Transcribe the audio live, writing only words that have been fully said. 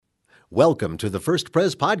Welcome to the First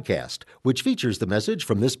Pres podcast, which features the message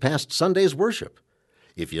from this past Sunday's worship.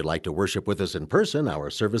 If you'd like to worship with us in person, our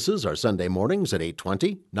services are Sunday mornings at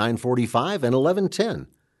 8:20, 9:45, and 11:10.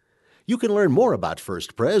 You can learn more about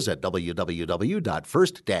First Pres at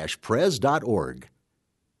www.first-pres.org.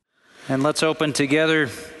 And let's open together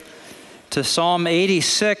to Psalm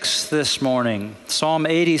 86 this morning. Psalm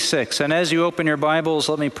 86. And as you open your Bibles,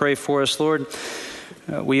 let me pray for us, Lord.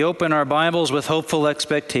 We open our Bibles with hopeful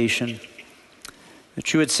expectation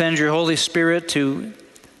that you would send your Holy Spirit to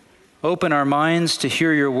open our minds to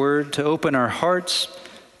hear your word, to open our hearts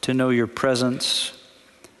to know your presence,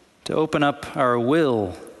 to open up our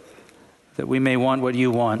will that we may want what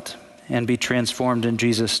you want and be transformed in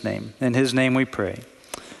Jesus' name. In his name we pray.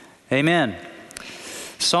 Amen.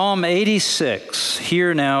 Psalm 86.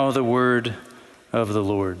 Hear now the word of the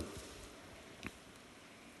Lord.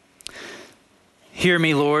 Hear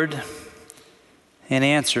me, Lord, and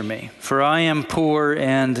answer me, for I am poor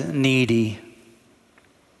and needy.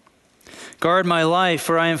 Guard my life,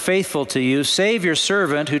 for I am faithful to you. Save your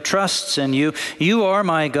servant who trusts in you. You are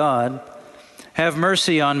my God. Have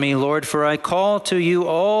mercy on me, Lord, for I call to you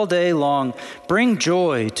all day long. Bring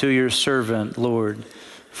joy to your servant, Lord,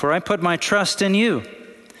 for I put my trust in you.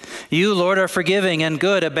 You, Lord, are forgiving and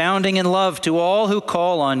good, abounding in love to all who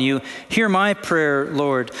call on you. Hear my prayer,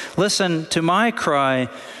 Lord. Listen to my cry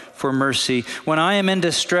for mercy. When I am in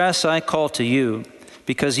distress, I call to you,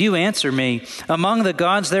 because you answer me. Among the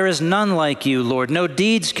gods there is none like you, Lord. No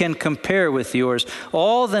deeds can compare with yours.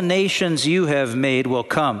 All the nations you have made will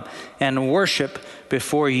come and worship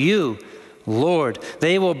before you, Lord.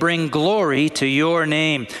 They will bring glory to your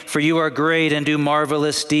name, for you are great and do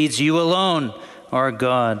marvelous deeds. You alone are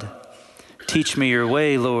God. Teach me your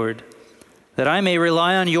way, Lord, that I may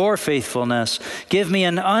rely on your faithfulness. Give me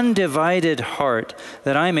an undivided heart,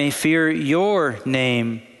 that I may fear your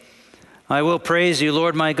name. I will praise you,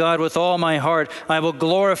 Lord my God, with all my heart. I will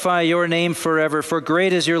glorify your name forever, for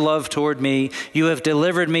great is your love toward me. You have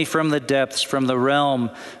delivered me from the depths, from the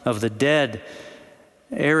realm of the dead.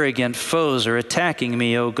 Arrogant foes are attacking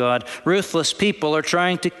me, O God. Ruthless people are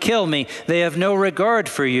trying to kill me. They have no regard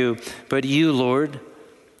for you. But you, Lord,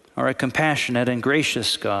 are a compassionate and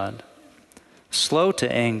gracious God, slow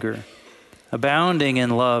to anger, abounding in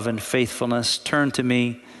love and faithfulness. Turn to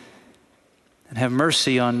me and have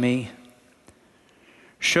mercy on me.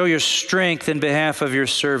 Show your strength in behalf of your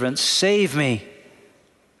servant. Save me,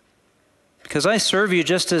 because I serve you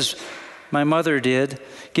just as my mother did.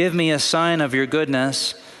 Give me a sign of your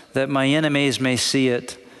goodness, that my enemies may see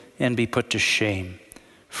it and be put to shame.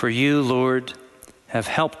 For you, Lord, have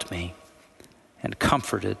helped me and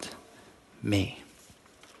comforted me.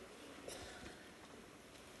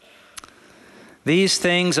 These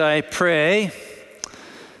things I pray,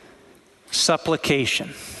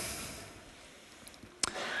 supplication.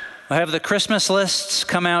 Have the Christmas lists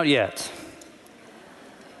come out yet?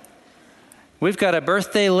 We've got a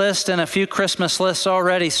birthday list and a few Christmas lists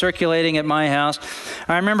already circulating at my house.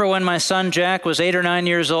 I remember when my son Jack was 8 or 9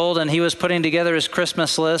 years old and he was putting together his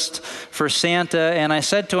Christmas list for Santa, and I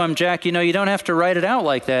said to him, Jack, you know, you don't have to write it out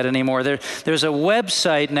like that anymore. There's a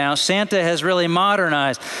website now. Santa has really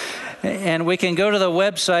modernized. And we can go to the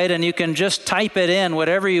website and you can just type it in,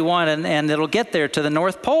 whatever you want, and it'll get there to the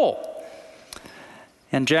North Pole.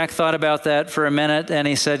 And Jack thought about that for a minute and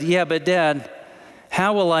he said, yeah, but Dad,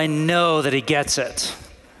 how will I know that he gets it?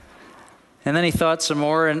 And then he thought some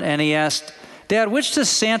more and he asked, Dad, which does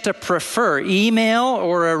Santa prefer, email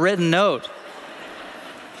or a written note?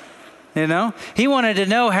 You know, he wanted to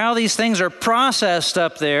know how these things are processed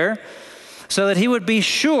up there so that he would be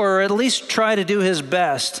sure, or at least try to do his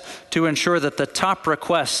best to ensure that the top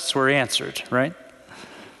requests were answered, right?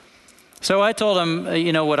 So I told him,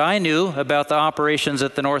 you know, what I knew about the operations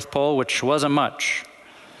at the North Pole, which wasn't much.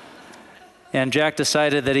 And Jack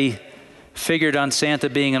decided that he figured on Santa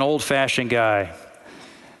being an old-fashioned guy.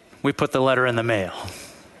 We put the letter in the mail.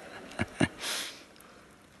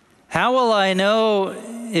 How will I know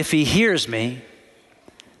if he hears me?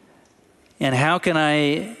 And how can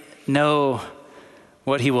I know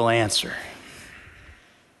what he will answer?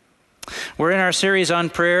 We're in our series on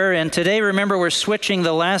prayer, and today, remember, we're switching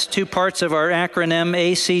the last two parts of our acronym,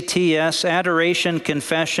 ACTS, Adoration,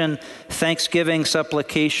 Confession, Thanksgiving,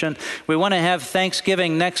 Supplication. We want to have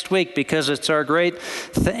Thanksgiving next week because it's our great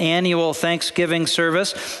annual Thanksgiving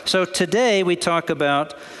service. So today we talk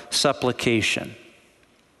about supplication,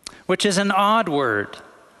 which is an odd word.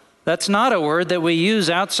 That's not a word that we use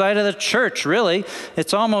outside of the church, really.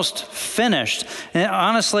 It's almost finished. And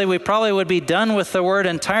honestly, we probably would be done with the word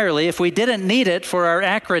entirely if we didn't need it for our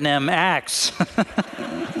acronym, ACTS.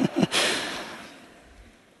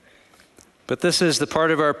 But this is the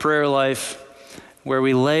part of our prayer life where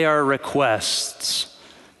we lay our requests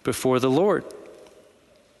before the Lord.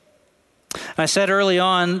 I said early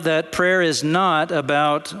on that prayer is not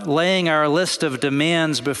about laying our list of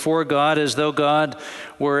demands before God as though God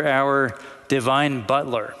were our divine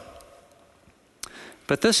butler.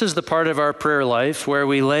 But this is the part of our prayer life where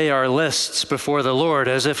we lay our lists before the Lord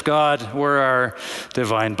as if God were our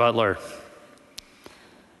divine butler.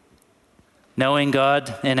 Knowing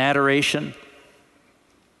God in adoration,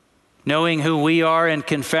 knowing who we are in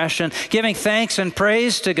confession, giving thanks and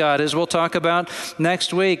praise to God, as we'll talk about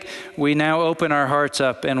next week. We now open our hearts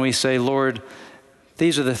up and we say, Lord,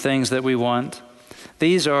 these are the things that we want.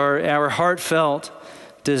 These are our heartfelt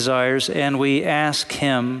desires, and we ask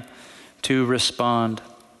Him to respond.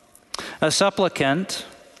 A supplicant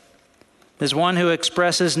is one who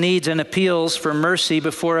expresses needs and appeals for mercy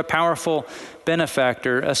before a powerful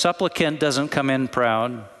benefactor. A supplicant doesn't come in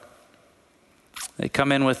proud. They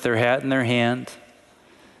come in with their hat in their hand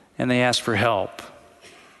and they ask for help.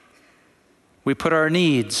 We put our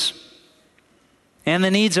needs and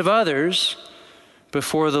the needs of others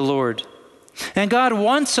before the Lord. And God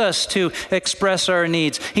wants us to express our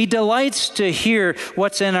needs. He delights to hear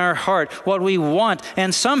what's in our heart, what we want.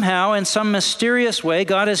 And somehow, in some mysterious way,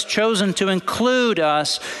 God has chosen to include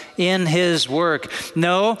us in His work.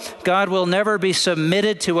 No, God will never be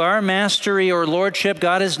submitted to our mastery or lordship.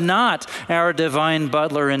 God is not our divine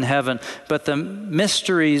butler in heaven. But the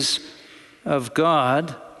mysteries of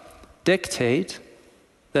God dictate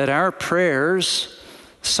that our prayers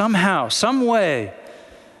somehow, some way,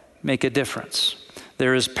 make a difference.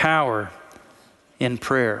 There is power in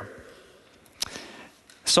prayer.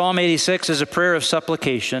 Psalm 86 is a prayer of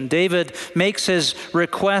supplication. David makes his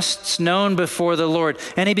requests known before the Lord,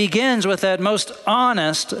 and he begins with that most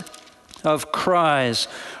honest of cries.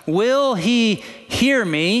 Will He hear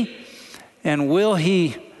me, and will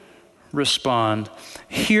He respond?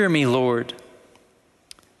 Hear me, Lord,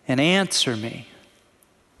 and answer me,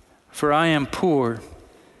 for I am poor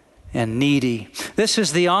and needy. This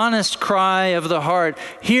is the honest cry of the heart.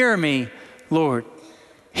 Hear me, Lord.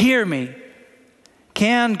 Hear me.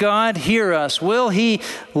 Can God hear us? Will He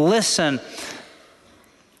listen?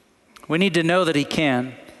 We need to know that He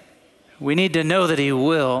can. We need to know that He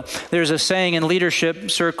will. There's a saying in leadership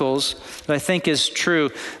circles that I think is true,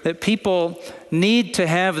 that people need to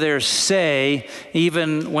have their say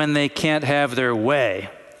even when they can't have their way.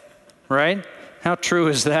 Right? How true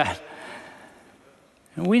is that?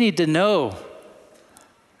 And we need to know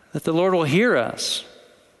that the Lord will hear us.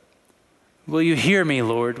 Will you hear me,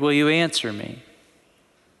 Lord? Will you answer me?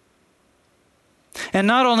 And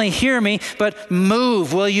not only hear me, but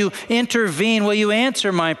move. Will you intervene? Will you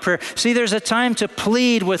answer my prayer? See, there's a time to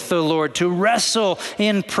plead with the Lord, to wrestle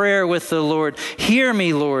in prayer with the Lord. Hear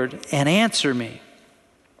me, Lord, and answer me.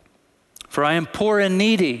 For I am poor and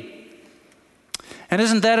needy. And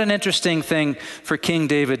isn't that an interesting thing for King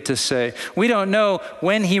David to say? We don't know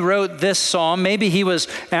when he wrote this psalm. Maybe he was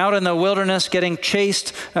out in the wilderness getting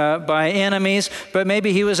chased by enemies, but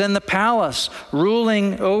maybe he was in the palace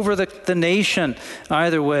ruling over the nation.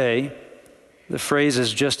 Either way, the phrase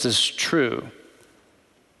is just as true.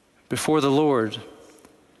 Before the Lord,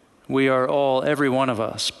 we are all, every one of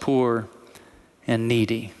us, poor and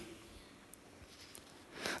needy.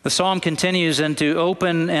 The psalm continues into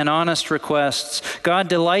open and honest requests. God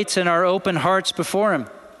delights in our open hearts before Him.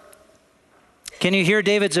 Can you hear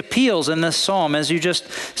David's appeals in this psalm as you just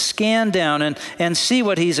scan down and see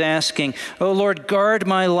what he's asking? Oh Lord, guard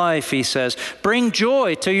my life, he says. Bring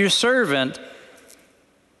joy to your servant.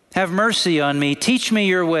 Have mercy on me. Teach me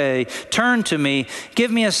your way. Turn to me. Give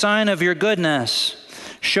me a sign of your goodness.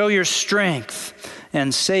 Show your strength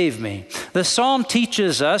and save me. The psalm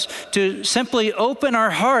teaches us to simply open our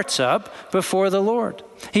hearts up before the Lord.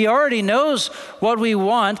 He already knows what we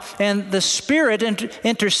want, and the Spirit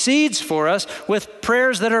intercedes for us with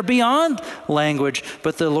prayers that are beyond language,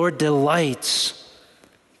 but the Lord delights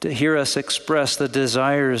to hear us express the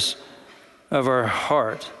desires of our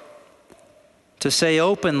heart, to say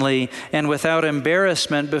openly and without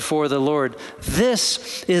embarrassment before the Lord,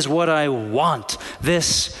 this is what I want.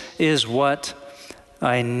 This is what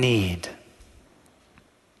I need.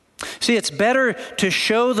 See, it's better to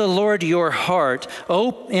show the Lord your heart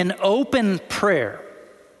in open prayer.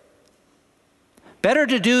 Better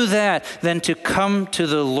to do that than to come to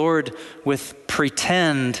the Lord with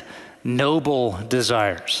pretend noble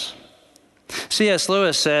desires. C.S.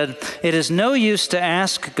 Lewis said, "It is no use to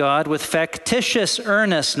ask God with factitious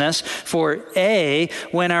earnestness for A,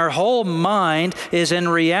 when our whole mind is in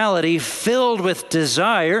reality filled with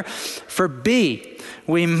desire for B.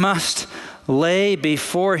 We must lay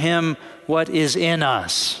before him what is in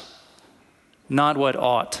us, not what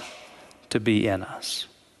ought to be in us.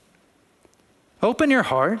 Open your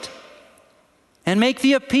heart and make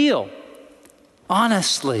the appeal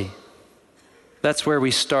honestly. That's where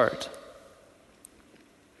we start.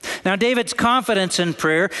 Now, David's confidence in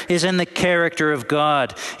prayer is in the character of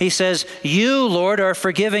God. He says, "You, Lord, are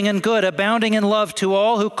forgiving and good, abounding in love to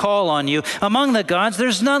all who call on you. Among the gods,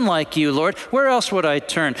 there's none like you, Lord. Where else would I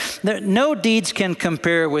turn? No deeds can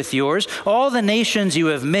compare with yours. All the nations you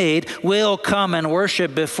have made will come and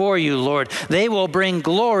worship before you, Lord. They will bring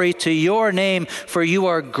glory to your name, for you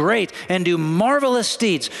are great and do marvelous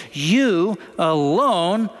deeds. You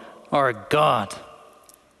alone are God."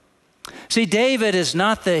 See, David is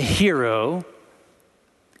not the hero.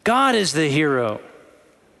 God is the hero.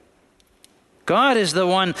 God is the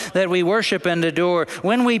one that we worship and adore.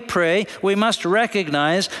 When we pray, we must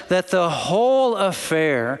recognize that the whole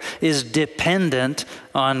affair is dependent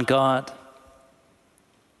on God.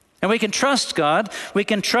 And we can trust God. We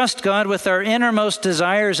can trust God with our innermost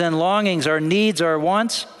desires and longings, our needs, our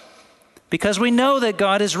wants, because we know that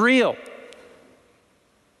God is real.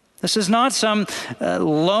 This is not some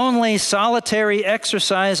lonely, solitary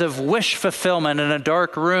exercise of wish fulfillment in a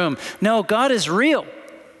dark room. No, God is real.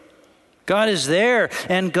 God is there,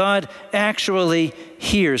 and God actually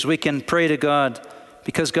hears. We can pray to God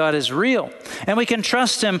because God is real. And we can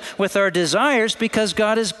trust him with our desires because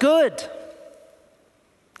God is good.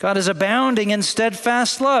 God is abounding in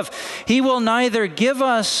steadfast love. He will neither give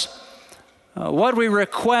us what we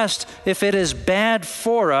request if it is bad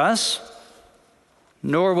for us,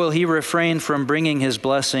 nor will he refrain from bringing his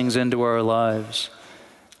blessings into our lives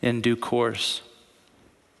in due course.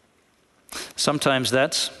 Sometimes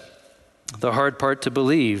that's the hard part to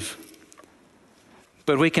believe.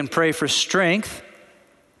 But we can pray for strength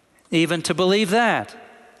even to believe that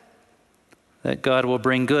God will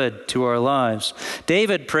bring good to our lives.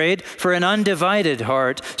 David prayed for an undivided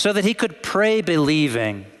heart so that he could pray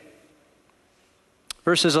believing.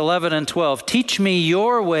 Verses 11 and 12, "Teach me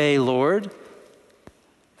your way, Lord,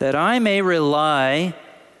 that I may rely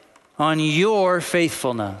on your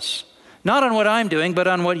faithfulness." Not on what I'm doing, but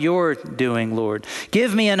on what you're doing, Lord.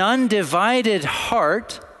 "Give me an undivided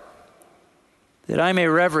heart that I may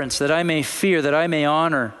reverence, that I may fear, that I may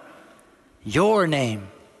honor your name."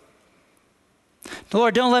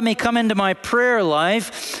 Lord, don't let me come into my prayer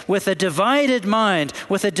life with a divided mind,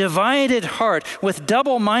 with a divided heart, with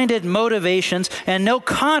double-minded motivations and no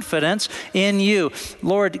confidence in you.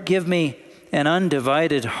 Lord, give me an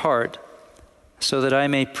undivided heart so that I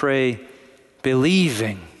may pray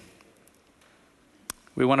believing.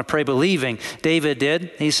 We want to pray believing. David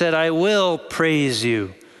did. He said, "I will praise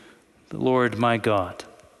you, the Lord my God."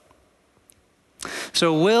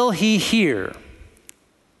 So will he hear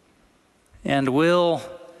and will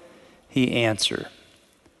he answer?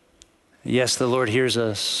 Yes, the Lord hears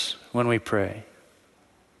us when we pray.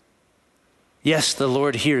 Yes, the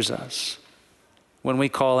Lord hears us when we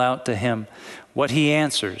call out to him. What he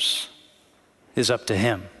answers is up to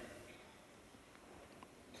him.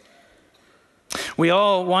 We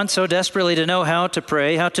all want so desperately to know how to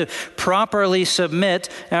pray, how to properly submit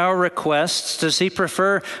our requests. Does he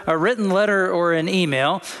prefer a written letter or an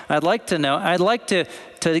email? I'd like to know. I'd like to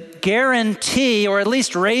guarantee, or at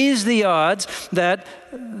least raise the odds, that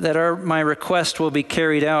my request will be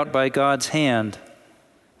carried out by God's hand.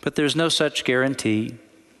 But there's no such guarantee.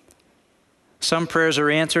 Some prayers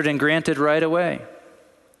are answered and granted right away.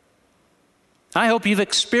 I hope you've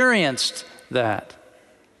experienced that.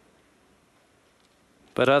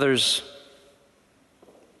 But others,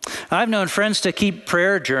 I've known friends to keep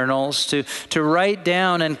prayer journals, to write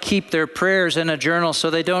down and keep their prayers in a journal so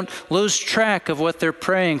they don't lose track of what they're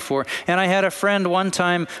praying for. And I had a friend one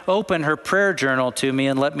time open her prayer journal to me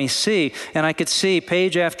and let me see. And I could see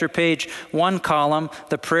page after page, one column,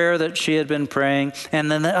 the prayer that she had been praying,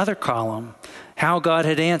 and then the other column, how God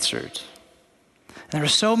had answered. And there were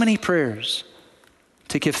so many prayers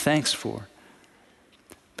to give thanks for.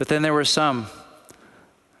 But then there were some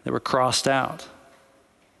that were crossed out.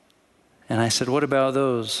 And I said, "What about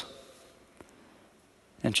those?"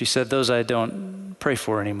 And she said, "Those I don't pray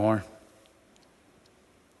for anymore."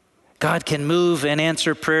 God can move and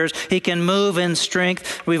answer prayers. He can move in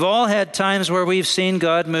strength. We've all had times where we've seen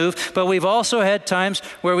God move, but we've also had times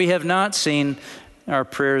where we have not seen our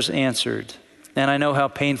prayers answered. And I know how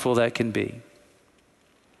painful that can be.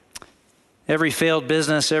 Every failed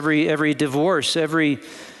business, every divorce, every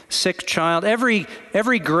sick child, every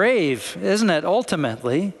grave, isn't it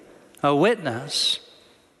ultimately a witness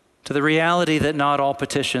to the reality that not all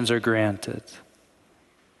petitions are granted?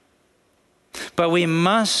 But we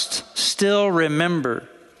must still remember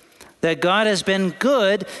that God has been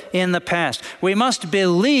good in the past. We must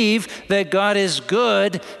believe that God is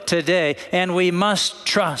good today, and we must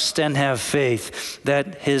trust and have faith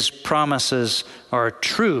that his promises are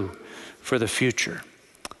true for the future.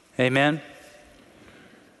 Amen?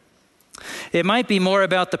 It might be more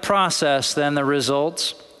about the process than the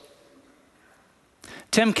results.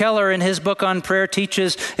 Tim Keller, in his book on prayer,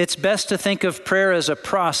 teaches it's best to think of prayer as a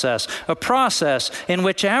process in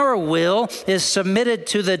which our will is submitted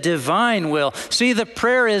to the divine will. See, the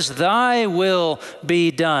prayer is thy will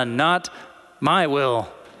be done, not my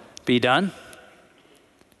will be done.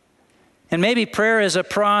 And maybe prayer is a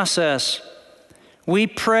process. We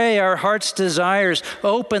pray our heart's desires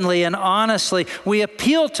openly and honestly. We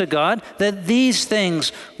appeal to God that these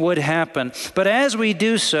things would happen. But as we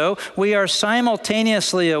do so, we are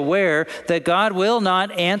simultaneously aware that God will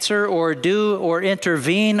not answer or do or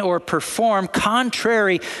intervene or perform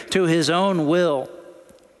contrary to his own will.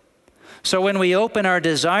 So when we open our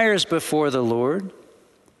desires before the Lord,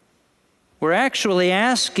 we're actually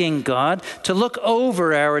asking God to look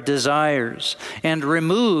over our desires and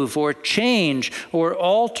remove or change or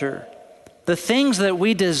alter the things that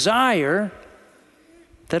we desire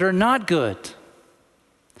that are not good,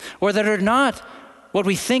 or that are not what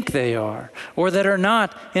we think they are, or that are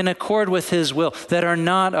not in accord with his will, that are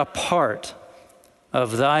not a part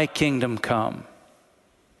of thy kingdom come.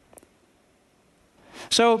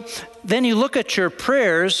 So then you look at your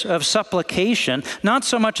prayers of supplication, not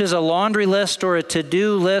so much as a laundry list or a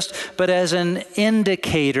to-do list, but as an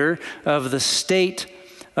indicator of the state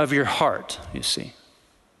of your heart, you see.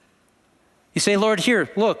 You say, Lord, here,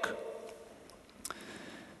 look.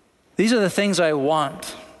 These are the things I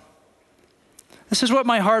want. This is what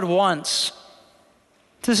my heart wants.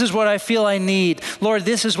 This is what I feel I need. Lord,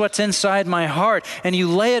 this is what's inside my heart. And you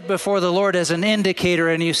lay it before the Lord as an indicator,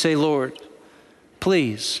 and you say, Lord,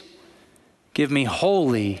 please give me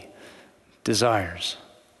holy desires.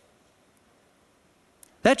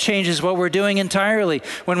 That changes what we're doing entirely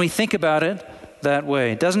when we think about it that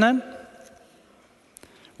way, doesn't it?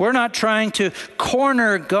 We're not trying to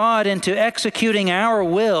corner God into executing our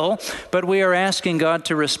will, but we are asking God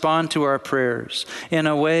to respond to our prayers in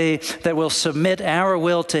a way that will submit our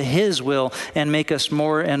will to his will and make us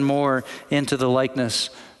more and more into the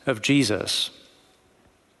likeness of Jesus.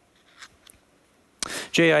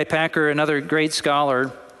 J.I. Packer, another great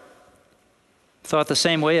scholar, thought the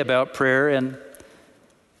same way about prayer. And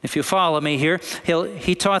if you follow me here,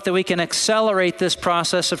 he taught that we can accelerate this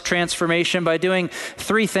process of transformation by doing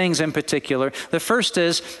three things in particular. The first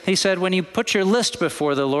is, he said, when you put your list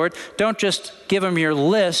before the Lord, don't just give him your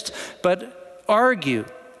list, but argue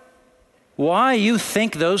why you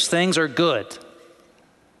think those things are good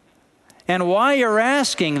and why you're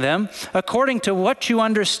asking them according to what you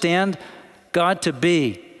understand God to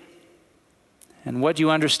be and what you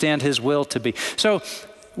understand his will to be. So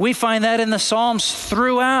we find that in the Psalms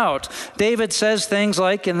throughout. David says things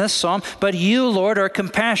like in this psalm, but you, Lord, are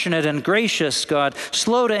compassionate and gracious, God,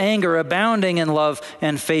 slow to anger, abounding in love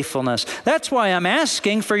and faithfulness. That's why I'm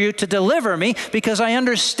asking for you to deliver me, because I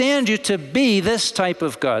understand you to be this type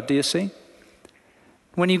of God. Do you see?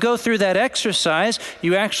 When you go through that exercise,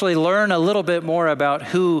 you actually learn a little bit more about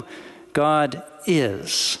who God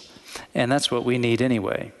is. And that's what we need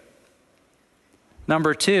anyway.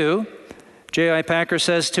 Number two, J.I. Packer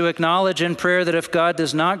says to acknowledge in prayer that if God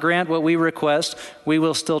does not grant what we request, we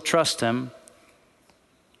will still trust him.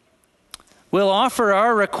 We'll offer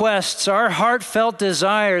our requests, our heartfelt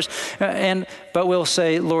desires, but we'll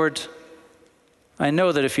say, Lord, I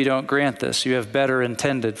know that if you don't grant this, you have better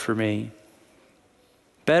intended for me.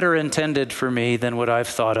 Better intended for me than what I've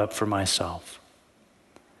thought up for myself.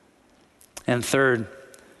 And third,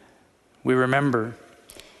 we remember.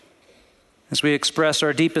 As we express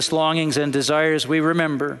our deepest longings and desires, we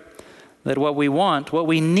remember that what we want, what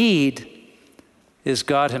we need, is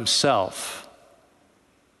God himself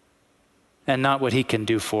and not what he can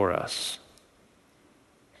do for us.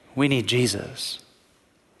 We need Jesus.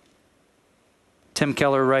 Tim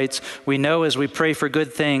Keller writes, we know as we pray for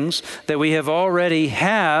good things that we already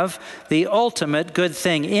have the ultimate good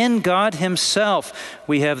thing. In God himself,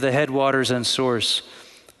 we have the headwaters and source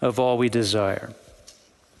of all we desire.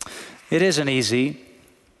 It isn't easy.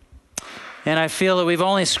 And I feel that we've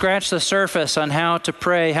only scratched the surface on how to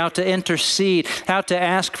pray, how to intercede, how to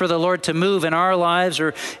ask for the Lord to move in our lives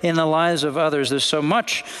or in the lives of others. There's so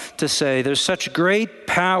much to say. There's such great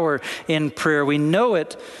power in prayer. We know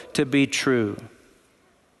it to be true.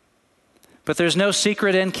 But there's no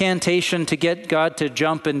secret incantation to get God to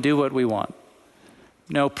jump and do what we want.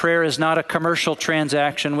 No, prayer is not a commercial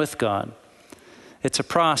transaction with God. It's a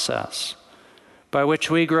process by which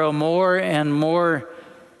we grow more and more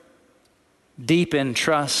deep in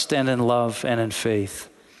trust and in love and in faith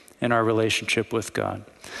in our relationship with God.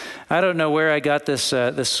 I don't know where I got this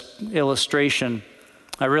illustration.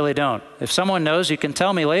 I really don't. If someone knows, you can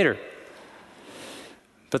tell me later.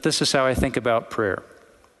 But this is how I think about prayer.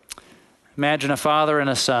 Imagine a father and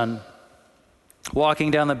a son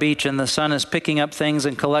walking down the beach, and the son is picking up things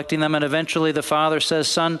and collecting them, and eventually the father says,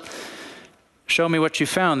 "Son, show me what you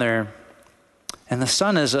found there." And the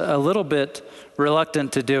son is a little bit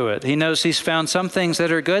reluctant to do it. He knows he's found some things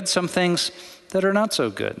that are good, some things that are not so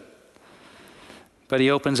good. But he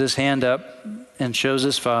opens his hand up and shows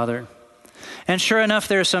his father. And sure enough,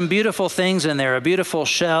 there are some beautiful things in there, a beautiful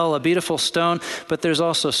shell, a beautiful stone, but there's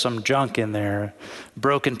also some junk in there, a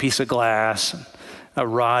broken piece of glass, a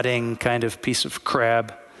rotting kind of piece of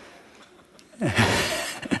crab.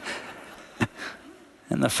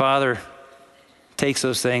 And the father takes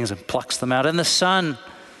those things and plucks them out. And the son,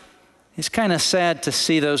 he's kind of sad to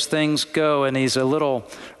see those things go, and he's a little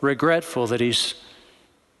regretful that he's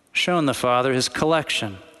shown the father his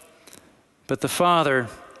collection. But the father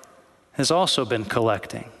has also been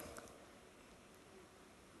collecting.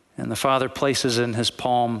 And the father places in his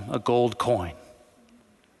palm a gold coin.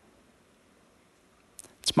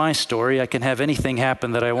 It's my story. I can have anything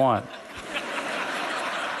happen that I want.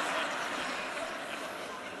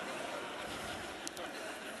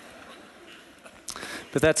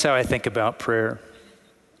 But that's how I think about prayer.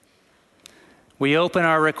 We open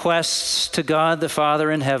our requests to God the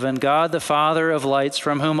Father in heaven, God the Father of lights,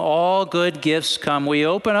 from whom all good gifts come. We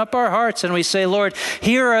open up our hearts and we say, Lord,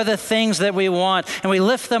 here are the things that we want. And we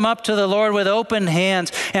lift them up to the Lord with open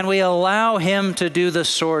hands, and we allow him to do the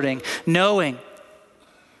sorting, knowing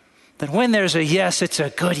that when there's a yes, it's a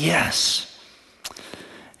good yes.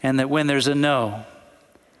 And that when there's a no,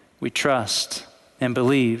 we trust and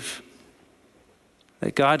believe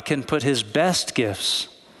that God can put his best gifts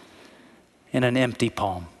in an empty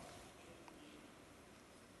palm.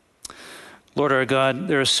 Lord our God,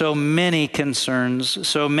 there are so many concerns,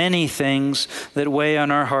 so many things that weigh on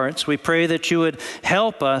our hearts. We pray that you would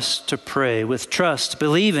help us to pray with trust,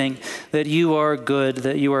 believing that you are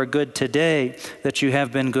good today, that you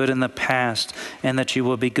have been good in the past, and that you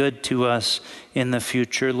will be good to us in the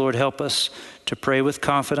future. Lord, help us to pray with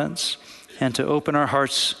confidence and to open our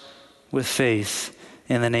hearts with faith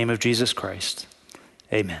in the name of Jesus Christ.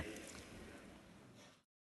 Amen.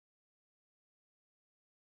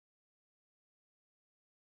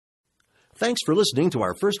 Thanks for listening to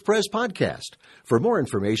our First Pres podcast. For more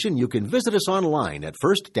information, you can visit us online at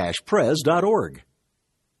first-pres.org.